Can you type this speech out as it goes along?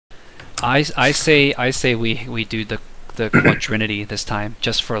I say we do the quadrinity this time,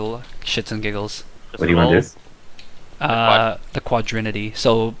 just for shits and giggles. What do you want to do? The quadrinity.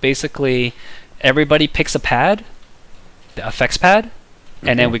 So basically, everybody picks a pad, the effects pad,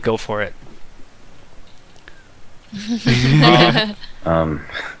 and then we go for it.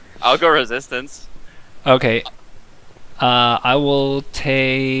 I'll go resistance. Okay. I will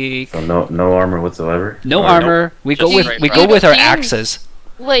take. So no armor whatsoever. No armor. We go with our axes.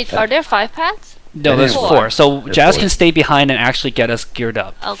 Wait, are there 5 pads? No, there's 4. So There's Jazz 4. can stay behind and actually get us geared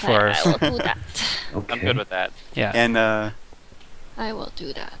up. Okay, For I will do that. Okay. I'm good with that. yeah. And I will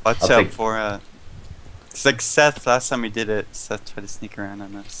do that. watch I'll out take- for it's like Seth. Last time we did it, Seth tried to sneak around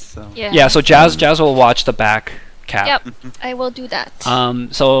on us. So Yeah. So Jazz will watch the back cap. Yep, I will do that.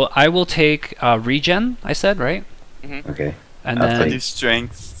 So I will take regen. I said right. Okay. And I'll I then do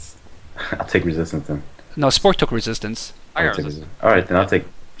strength. I'll take resistance then. no, Spork took resistance. I I'll got take resistance. All right, then I'll take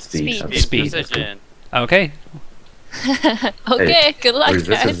speed. Speed. I'll take Speed. That's cool. Precision. Okay. Okay, good luck,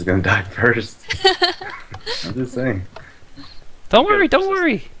 Resistance guys. is gonna die first. I'm just saying. Don't worry. Don't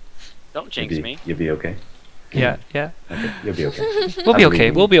worry. Don't jinx me. You'll be okay. Yeah. Yeah. Okay, you'll be okay. We'll be I okay.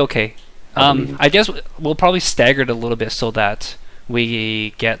 believe We'll you. be okay. I believe you. I guess we'll probably stagger it a little bit so that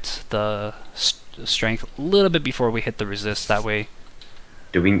we get the strength a little bit before we hit the resist. That way,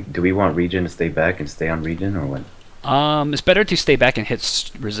 Do we want regen to stay back and stay on regen or what? it's better to stay back and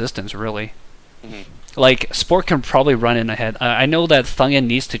hit resistance. Really, Mhm. like Sport can probably run in ahead. I know that Thungan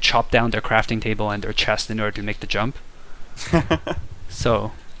needs to chop down their crafting table and their chest in order to make the jump.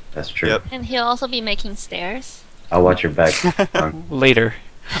 So That's true. Yep. And he'll also be making stairs. I'll watch your back. later,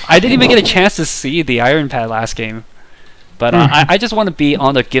 I didn't even get a chance to see the Iron Pad last game. But I just want to be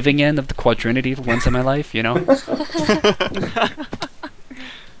on the giving end of the quadrinity for once in my life, you know?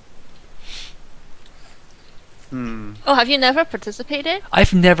 Oh, have you never participated?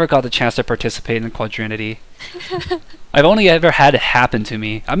 I've never got the chance to participate in quadrinity. I've only ever had it happen to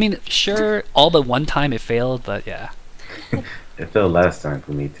me. I mean, sure, all but one time it failed, but yeah. It failed last time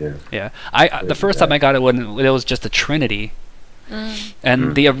for me too. Yeah. The first time I got it when it was just a trinity.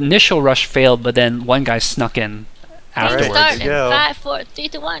 And the initial rush failed, but then one guy snuck in afterwards. Start in Go. 5, 4, 3,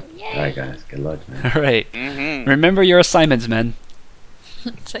 2, 1. Yay! Alright guys, good luck, man. Alright. Mm-hmm. Remember your assignments, men.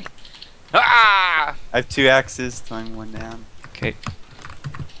 It's like, Ah! I have 2 axes, throwing 1 down. Okay.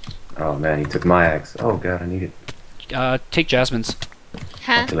 Oh man, he took my axe. Oh god, I need it. Take Jasmine's.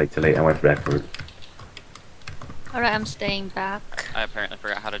 huh? Too late. I went back for it. Alright, I'm staying back. I apparently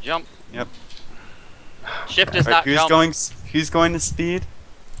forgot how to jump. Yep. Shift is Alright, not jump. who's going to speed?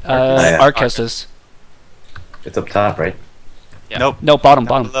 yeah. Arcus is. It's up top, right? Yeah. Nope. No, bottom.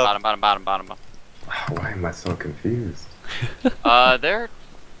 Below. Bottom. Why am I so confused? They're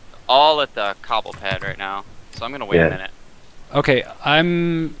all at the cobble pad right now, so I'm gonna wait Yeah. a minute. Okay,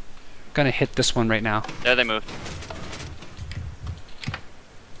 I'm gonna hit this one right now. There they moved.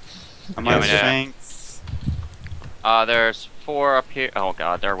 I'm Okay, on yeah. strength. There's 4 up here. Oh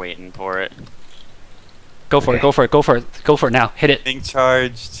god, they're waiting for it. Go for it, go for it, go for it, go for it now. Hit it. Being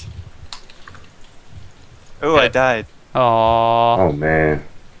charged. Oh, Hit I it. died. Aww. Oh man.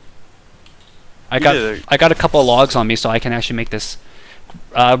 I You got did it. I got a couple of logs on me, so I can actually make this.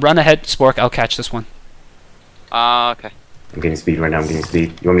 Run ahead, Spork. I'll catch this one. Okay. I'm getting speed right now, You want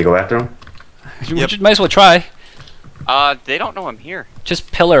me to go after him? You Yep. might as well try. They don't know I'm here. Just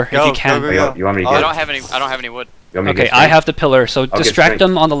pillar if Go, you can. go, Oh, go. you want me to Oh, get I don't have any wood. You want me to Okay, get I strength? have the pillar, so get distract strength.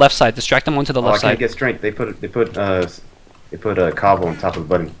 them on the left side. Distract them onto the Oh, I left can't side. get strength. They put a cobble on top of the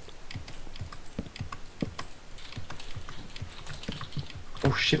button.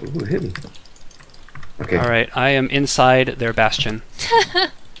 Oh shit, ooh, it hit me. Okay. Alright, I am inside their bastion.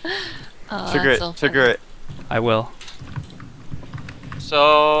 Oh, Trigger that's it, so trigger it. I will.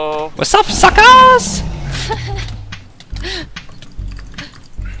 So What's up, suckers?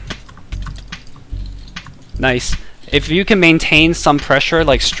 Nice. If you can maintain some pressure,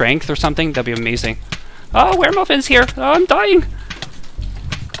 like strength or something, that'd be amazing. Oh, Weremuffin's here. Oh, I'm dying.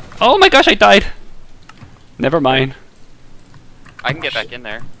 Oh my gosh, I died. Never mind. I can get back in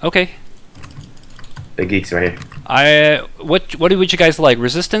there. Okay. Big geeks right here. What would you guys like?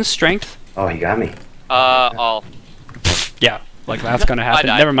 Resistance, strength? Oh, he got me. All. Yeah, like that's gonna happen.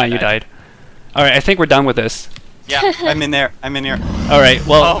 died, Never mind, I you died. died. Alright, I think we're done with this. Yeah. I'm in there. I'm in here. Alright,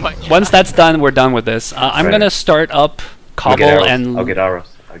 well, Oh my God. once that's done, we're done with this. I'm Right. gonna start up I'll get cobble arrows. and... I'll get arrows.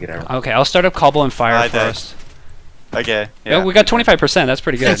 I'll get arrows. Okay, I'll start up cobble and fire I died. first. Okay. Yeah, Yeah. we got 25%, that's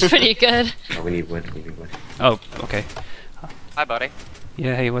pretty good. That's pretty good. Oh, we need wood. We need wood. Oh, okay. Hi, buddy.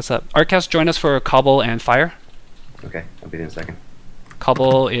 Yeah, hey, what's up? Artcast, join us for cobble and fire. Okay, I'll be there in a second.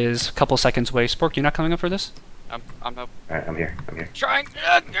 Cobble is a couple seconds away. Spork, you not coming up for this? I'm up. Alright, I'm here. I'm here. Trying.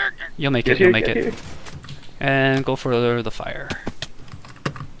 You'll make Get it. here, You'll make get it. here. And go for the fire.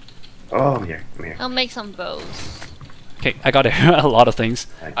 Oh, I'm here. I'm here. I'll make some bows. Okay, I got a lot of things.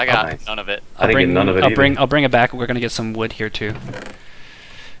 I got nice. none of it. I didn't get none of it either. I'll bring it back. We're gonna get some wood here too.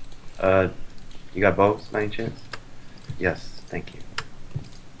 You got bows by any chance? Yes, thank you.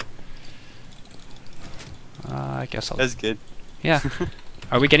 I guess I'll. That's good. Yeah.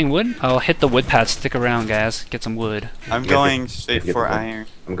 Are we getting wood? I'll hit the wood pad. Stick around, guys. Get some wood. I'm Get going the- straight get for the wood. iron.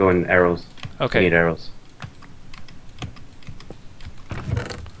 I'm going arrows. I Okay. need arrows.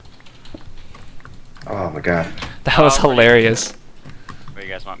 Oh my god. That was where do you- hilarious. Where you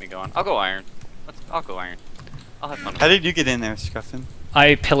guys want me going? I'll go iron. I'll go iron. I'll have fun. How did you get in there, Scuffin?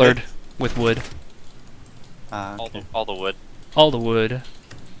 I pillared with wood. Okay. All the wood. All the wood.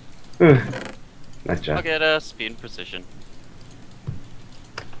 Nice job. I'll get speed and precision.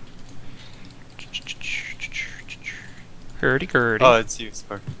 Hurdy-gurdy. Oh, it's you,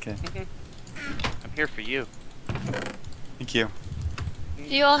 Spark. Okay. I'm here for you. Thank you. Do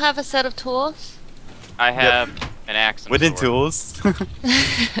you all have a set of tools? I have an axe and a Wooden sword. tools.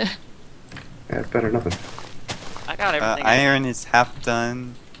 Yeah, it's better than nothing. I got everything. Iron is half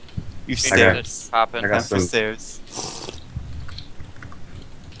done. You Maybe got- stairs. Popping. I got Time for some- stairs.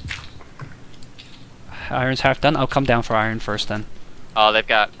 Iron's half done. I'll come down for iron first then. Oh, they've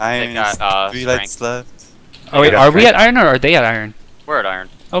got Iron is 3 strength. lights left. Oh wait, got are we strength. at iron or are they at iron? We're at iron.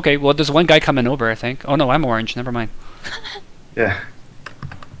 Okay, well there's one guy coming over, I think. Oh no, I'm orange. Never mind. Yeah.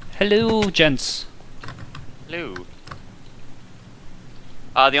 Hello, gents. Hello.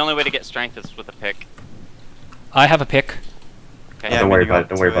 The only way to get strength is with a pick. I have a pick. Okay. Yeah, Don't worry maybe about it.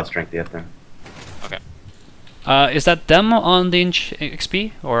 Don't worry to about it. strength yet then. Is that them on the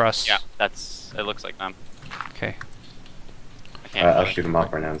XP or us? Yeah, that's. It looks like them. Okay. I can't. I'll really- shoot him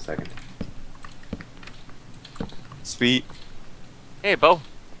off right now in a second. Sweet. Hey, Bo.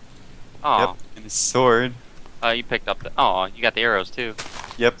 Oh, Yep. And a sword. you picked up the. Oh, you got the arrows too.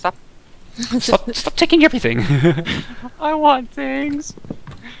 Yep. Stop. Stop taking everything. I want things.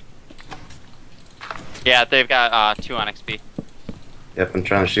 Yeah, they've got 2 on XP. Yep, I'm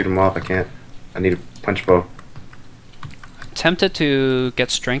trying to shoot him off. I can't. I need a punch bow. Tempted to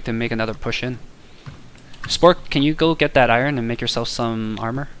get strength and make another push in. Spork, can you go get that iron and make yourself some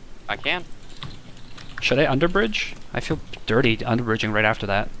armor? I can. Should I underbridge? I feel dirty underbridging right after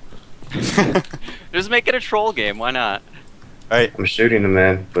that. Just make it a troll game. Why not? Alright. I'm shooting him,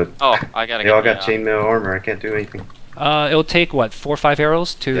 man, but Oh, I gotta. they all get got chainmail armor. I can't do anything. It'll take what, 4 or 5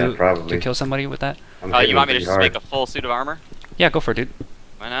 arrows Yeah, to probably. kill somebody with that? I'm You hitting want me to him just pretty make a full suit of armor? Yeah, go for it, dude.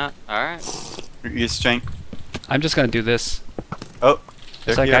 Why not? All right. Your strength. I'm just gonna do this. Oh.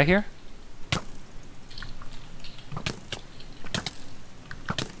 Is they're that guy here?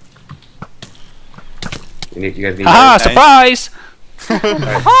 You guys need. Aha! Nice. Surprise!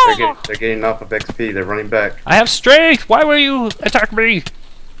 Alright, they're getting off of XP. They're running back. I have strength! Why will you attack me?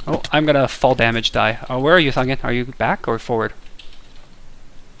 Oh, I'm gonna fall damage die. Oh, where are you, Thungin? Are you back or forward?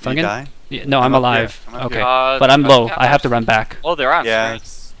 Did you Thungin? die? Yeah, no, I'm I'm up alive. here. I'm up Okay. here. But I'm are low. the I have to cows- run back. Oh, they're on Yeah. strength.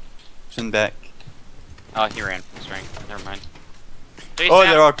 It's swim back. Oh, he ran from strength. Never mind. Oh, Jason,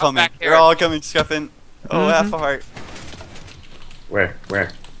 they're all come coming. back They're here. all coming, Scuffin. Oh, half a heart. Where?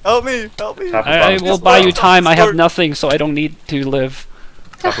 Where? Help me! Help me! Top of I bottom. will buy you time. I have nothing, so I don't need to live.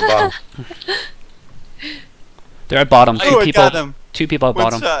 Top of bottom. They're at bottom. Oh, I got him. 2 people at One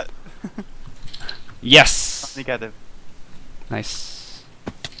bottom. shot. Yes! I got him. Nice.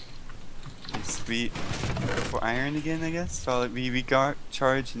 Sweet. Go for iron again, I guess. So we got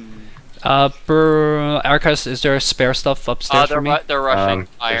charge and. Arcus, is there spare stuff upstairs for me? They're rushing There's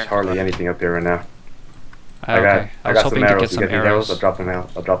iron. hardly anything up there right now. Okay. I I was got hoping some to arrows. get You some guys need arrows? I'll arrows. drop them out.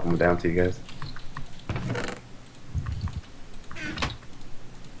 I'll drop them down to you guys.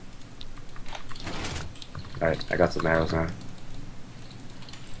 Alright, I got some arrows now.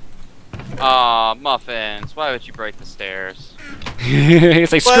 Aw, muffins. Why would you break the stairs?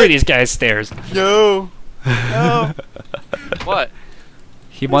 It's like, screw What? these guys' stairs. No! No! What?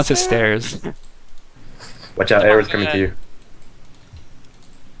 He wants his stairs. Watch out, arrows coming to you.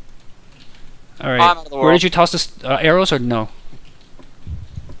 I'm Alright. out of the Where world. did you toss this? Arrows or no?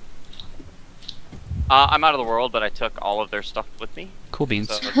 I'm out of the world, but I took all of their stuff with me. Cool beans.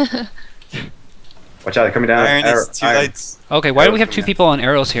 So Watch out, they're coming down. Iron is 2 iron. lights. Okay, why do we have Arrows 2 coming people on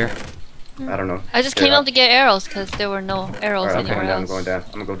arrows here? I don't know. I just Yeah. came up to get arrows because there were no arrows Alright, I'm anywhere going down, I'm else. going down.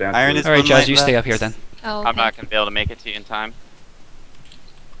 I'm gonna go down. Iron to is Alright, one Jazz, light you stay left. up here then. Oh, I'm okay. not gonna be able to make it to you in time.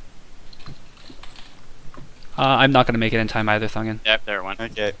 I'm not gonna make it in time either, Thungin. Yep, there it went.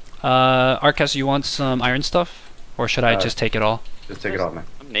 Okay. Arcus, you want some iron stuff? Or should I just take it all? Just take it off, man.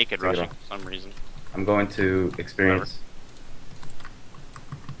 I'm naked Take it rushing off. for some reason. I'm going to experience.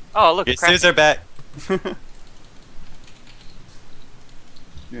 Oh, look, Okay, stairs are back.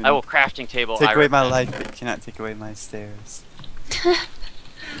 I will crafting table. Take away iron. my life, but you cannot take away my stairs.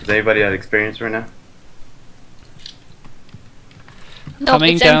 Is anybody at experience right now? No,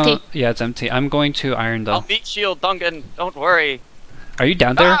 Coming it's down. empty. Yeah, it's empty. I'm going to iron though. I'll beat shield, Duncan. Don't worry. Are you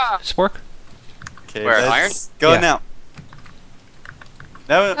down there, Ah! Spork? Okay, Where, let's go Yeah. now.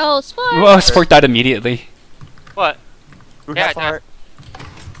 No, Oh, Sport. Whoa, Spork died immediately. What? who Yeah, got I heart?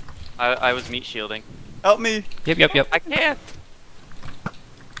 I was meat shielding. Help me. Yep. I can't.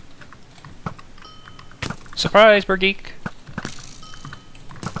 Surprise, Bird Geek.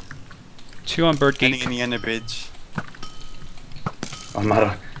 2 on Bird Getting Geek. in the under bridge. I'm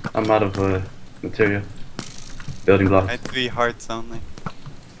out of material. Building I blocks. had 3 hearts only.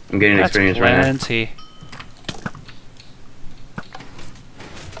 I'm getting That's experience right now. plenty.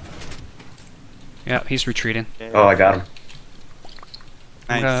 Yeah, he's retreating. Okay. Oh, I got him.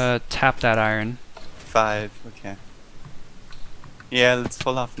 I'm Nice. gonna tap that iron. 5. Okay. Yeah, let's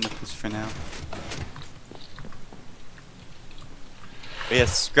hold off on the push for now. But yeah,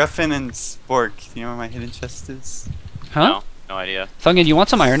 Scruffin and Spork. Do you know where my hidden chest is? Huh? No, no idea. Thungan, you want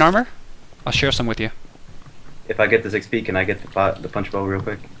some iron armor? I'll share some with you. If I get this XP, can I get the punch bow real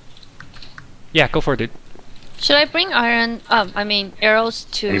quick? Yeah, go for it, dude. Should I bring iron? I mean arrows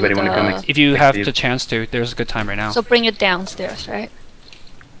to Anybody wanna come next? If you have Steve. the chance to, there's a good time right now. So bring it downstairs, right?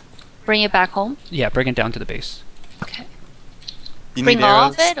 Bring it back home. Yeah, bring it down to the base. Okay. You Bring need all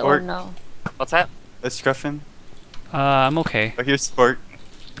arrows, of it or Spork? no? What's that? Scruffin. I'm okay. Oh, here's Spork.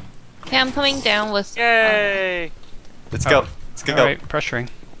 Okay, I'm coming down with. Yay! Let's Oh. go. Let's go. Alright, pressuring.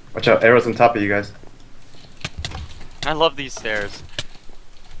 Watch out, arrows on top of you guys. I love these stairs.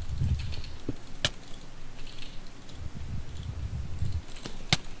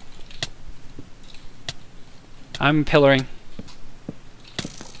 I'm pillaring.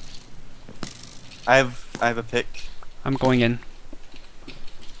 I have a pick. I'm going in.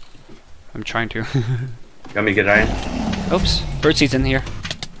 I'm trying to. You want me to get iron? Oops, birdseed's in here.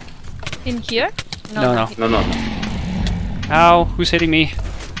 In here? No, not No, no. Ow, who's hitting me?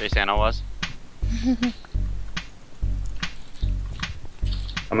 Base Anna was. I'm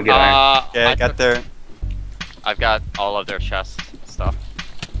gonna get iron. Yeah, I got there. I've got all of their chest stuff.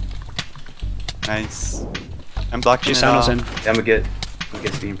 Nice. I'm blocking it Gisano's all. in. Yeah, I'm gonna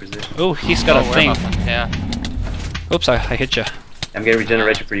get speed in position. Oh, he's got a where thing. am I? Yeah. Oops, I hit you. I'm getting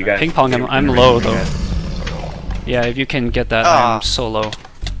regeneration for you guys. Ping pong, Getting I'm regeneration low, for you though. guys. Yeah, if you can get that, Ah. I'm so low.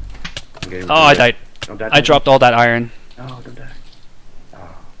 I'm getting Oh, I regeneration. died. Don't die, I don't dropped all that iron. die. Oh, don't die.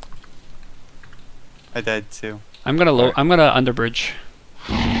 Oh. I died too. I'm gonna underbridge.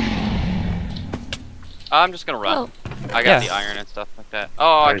 I'm just gonna run. Oh. I got Yeah. the iron and stuff like that. Oh, I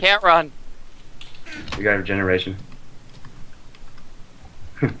Alright. can't run. You got regeneration.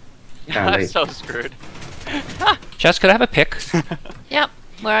 Kinda I'm late. so screwed. Jess, could I have a pick? Yep.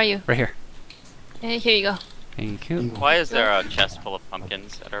 Where are you? Right here. Hey, here you go. Thank you. Why is there a chest full of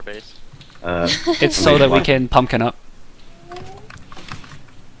pumpkins at our base? It's so that we can pumpkin up.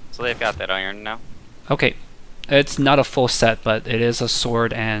 So they've got that iron now. Okay. It's not a full set, but it is a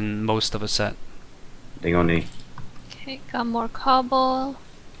sword and most of a set. They gonna need. Okay, got more cobble.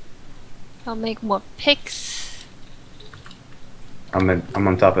 I'll make more picks. I'm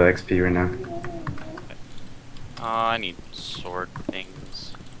on top of XP right now. I need sword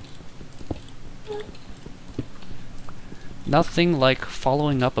things. Nothing like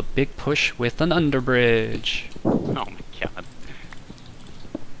following up a big push with an underbridge. Oh my god.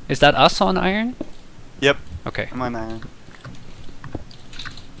 Is that us on iron? Yep, Okay. I'm on iron.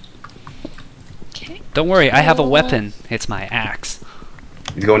 Okay. Don't worry, I have a Oh. weapon. It's my axe.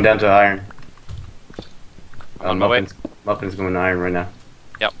 He's going down to iron. I'm on my way. Muffin's going to iron right now.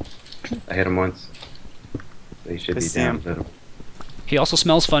 Yep. I hit him once. So he should I be see down him. a little. He also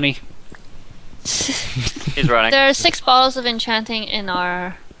smells funny. He's running. There are 6 bottles of enchanting in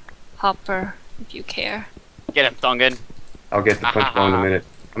our hopper, if you care. Get him, Thungan. I'll get the punch bow in a minute.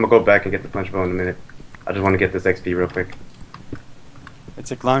 I'm gonna go back and get the punch bow in a minute. I just want to get this XP real quick. It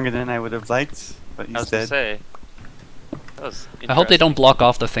took longer than I would have liked, but I he's was gonna dead. say. That was I hope they don't interesting. block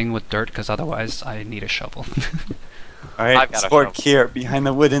off the thing with dirt, because otherwise I need a shovel. Alright, I've got a Spork shovel. here behind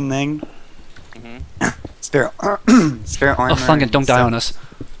the wooden thing. Mhm. Spare, spare armor. Oh, Thungan, and don't die stuff. on us.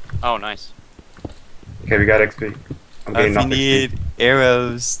 Oh, nice. Okay, we got XP. I'm getting If you off XP. need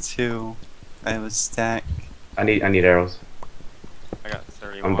arrows too, I have a stack. I need arrows. I got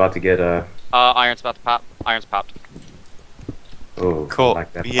 31. I'm about to get Iron's about to pop. Iron's popped. oh Cool.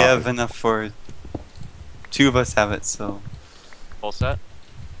 like that We popping. have enough for 2 of us have it, so Full set.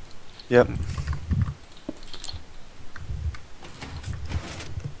 yep.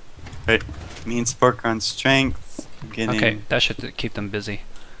 Right. Me and Spork are on strength. Getting... Okay, that should keep them busy.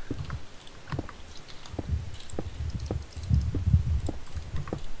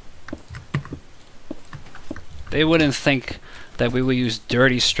 They wouldn't think that we will use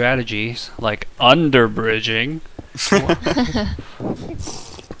dirty strategies like underbridging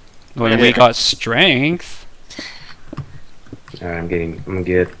when we got strength. Alright, I'm gonna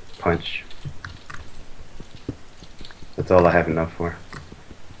get punch. That's all I have enough for.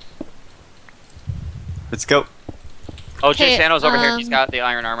 Let's go. Oh, Jay Okay, Sano's over here. He's got the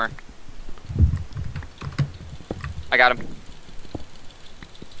iron armor. I got him.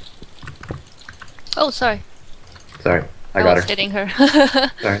 Oh, sorry. Sorry, I I got was her. hitting her.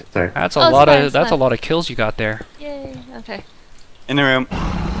 Sorry. That's a Oh, it's lot fine, of it's that's a fine. lot of kills you got there. Yay. Okay. In the room.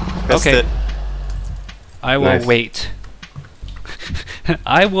 Pressed Okay. it. I will Nice. wait.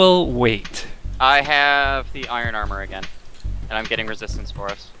 I will wait. I have the iron armor again, and I'm getting resistance for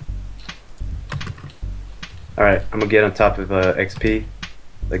us. Alright, I'm gonna get on top of XP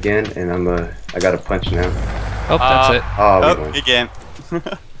again, and I got a punch now. Oh, that's it. Oh, we Oh, won. again.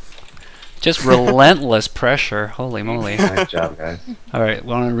 Just relentless pressure. Holy moly. Nice job, guys. Alright,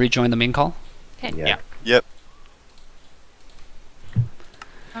 want to rejoin the main call? Okay. Yeah. Yep.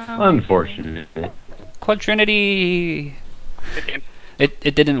 Unfortunate. Quadrinity! Good game.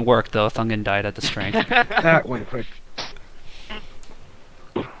 It didn't work though. Thungan died at the strength. That went quick.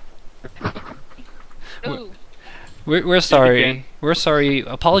 Ooh. We're sorry. We're sorry.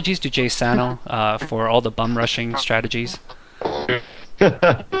 Apologies to Jay Sano for all the bum rushing strategies.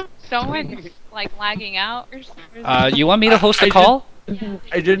 Someone like lagging out or something? You want me to host a call?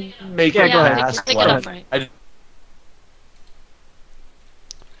 I didn't make Yeah, it go ahead. past Pick it what up, right.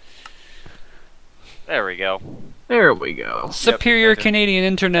 There we go. There we go. Superior better. Canadian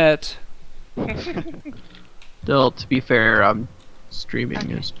internet. Still, to be fair, I'm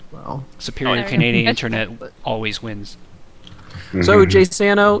streaming as well. Superior Oh, Canadian yeah. internet always wins. So, Mhm. Jay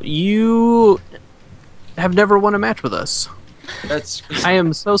Sano, you have never won a match with us. That's I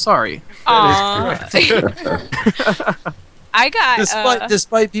am so sorry. Aw. I got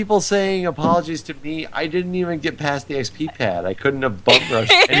despite people saying apologies to me, I didn't even get past the XP pad. I couldn't have bum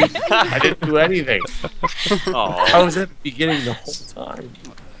rushed anything. I didn't do anything. I was at the beginning the whole time.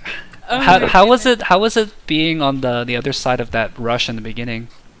 oh How, my how was it? How was it being on the other side of that rush in the beginning?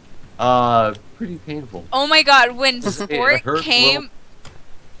 Pretty painful. Oh my god, when It Sport hurt a came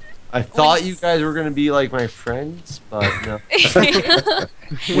I thought you guys were gonna be like my friends, but no.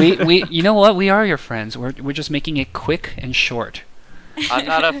 we you know what? We are your friends. We're just making it quick and short. I'm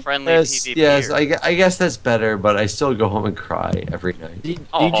not a friendly Yes, PvP. yes, I guess that's better, but I still go home and cry every night. Did you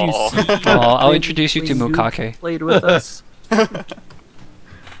Aw. see? Oh, I'll when- introduce you to when Mukake. Played with us.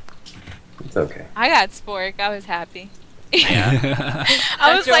 It's okay. I got Spork, I was happy. Yeah.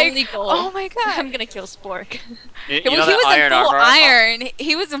 I That's was your like, only goal. oh my god. I'm gonna kill Spork. You Well, know he that was in iron full armor? iron.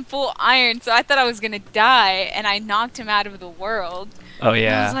 He was in full iron, so I thought I was gonna die, and I knocked him out of the world. Oh I was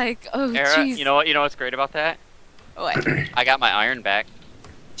yeah. like, oh Era, jeez. you know what? You know what's great about that? What? I got my iron back.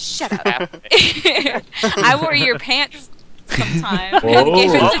 Shut up. Half of it. I wore your pants sometime. Whoa. And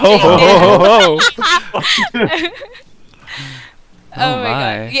gave it to Ho ho ho Jason. ho ho! Oh my my.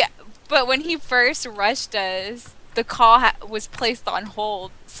 god. Yeah, but when he first rushed us, the call was placed on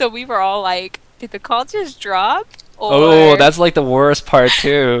hold. So we were all like, did the call just drop? Or Oh, that's like the worst part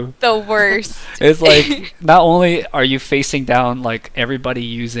too. the worst. It's like not only are you facing down like everybody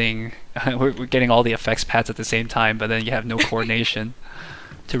using, we're getting all the effects pads at the same time, but then you have no coordination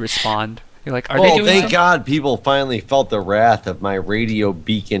to respond. You're like, are they Well, doing? thank something? God people finally felt the wrath of my radio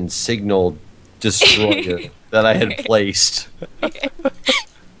beacon signal destroyer that I had placed.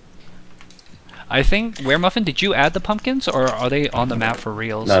 I think Muffin, did you add the pumpkins or are they on the map for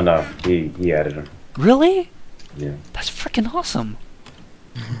reals? No, he added them. Really? Yeah. That's freaking awesome.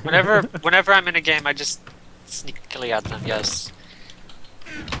 Whenever I'm in a game, I just sneakily add them. Yes.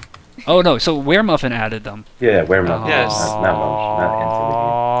 Oh no, so Muffin added them. Yeah, where Muffin? Yes. Not Moesh, not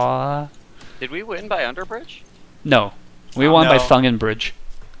Aw. Did we win by Underbridge? No, we won by No. Thungan Bridge.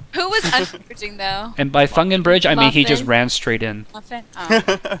 Who was unbridging though? And by Thungan Bridge, I mean he just Muffin? ran straight in. Muffin?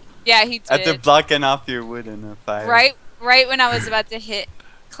 Oh. Yeah, he did. After blocking off your wood in the fire. Right when I was about to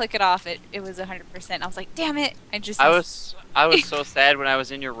click it off, it was 100%. I was like, damn it! I was so sad when I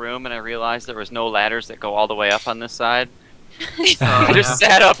was in your room and I realized there was no ladders that go all the way up on this side. I just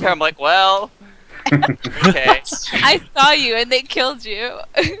sat up here. I'm like, well, okay. I saw you and they killed you.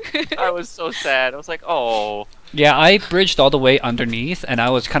 I was so sad. I was like, oh. Yeah, I bridged all the way underneath, and I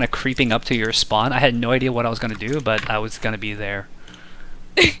was kind of creeping up to your spawn. I had no idea what I was gonna do, but I was gonna be there.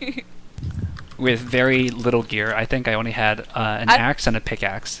 With very little gear. I think I only had an axe and a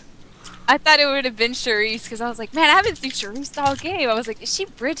pickaxe. I thought it would have been Charisse because I was like, man, I haven't seen Charisse all game. I was like, is she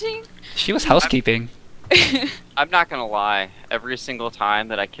bridging? She was housekeeping. I'm not gonna lie. Every single time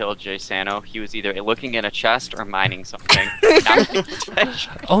that I killed Jay Sano, he was either looking in a chest or mining something.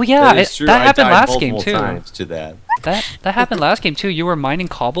 Oh yeah, That is true. that I happened died last game multiple too. times to that. That happened last game too. You were mining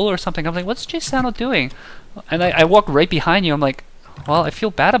cobble or something. I'm like, what's Jay Sano doing? And I walked right behind you. I'm like, well, I feel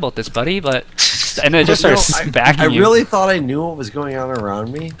bad about this, buddy, but and then it just started smacking I you. really thought I knew what was going on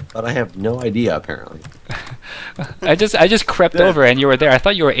around me, but I have no idea apparently. I just crept over and you were there. I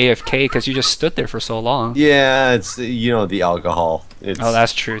thought you were AFK because you just stood there for so long. Yeah, it's the alcohol. It's... Oh,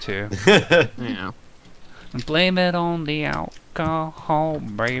 that's true too. Yeah. Blame it on the alcohol,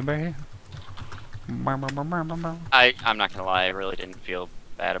 baby. I'm not gonna lie. I really didn't feel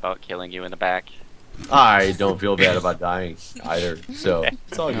bad about killing you in the back. I don't feel bad about dying either, so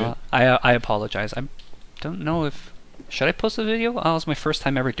it's all good. I apologize. I don't know if should I post the video. Oh, it was my first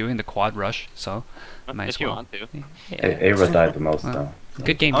time ever doing the quad rush, so I might If as you well. want to. Ava died the most though.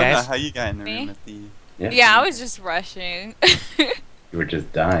 Good game, Oh, no, guys. how you got in the Me? room at the... Yeah, I was just rushing. You were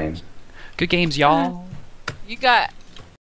just dying. Good games, y'all. You got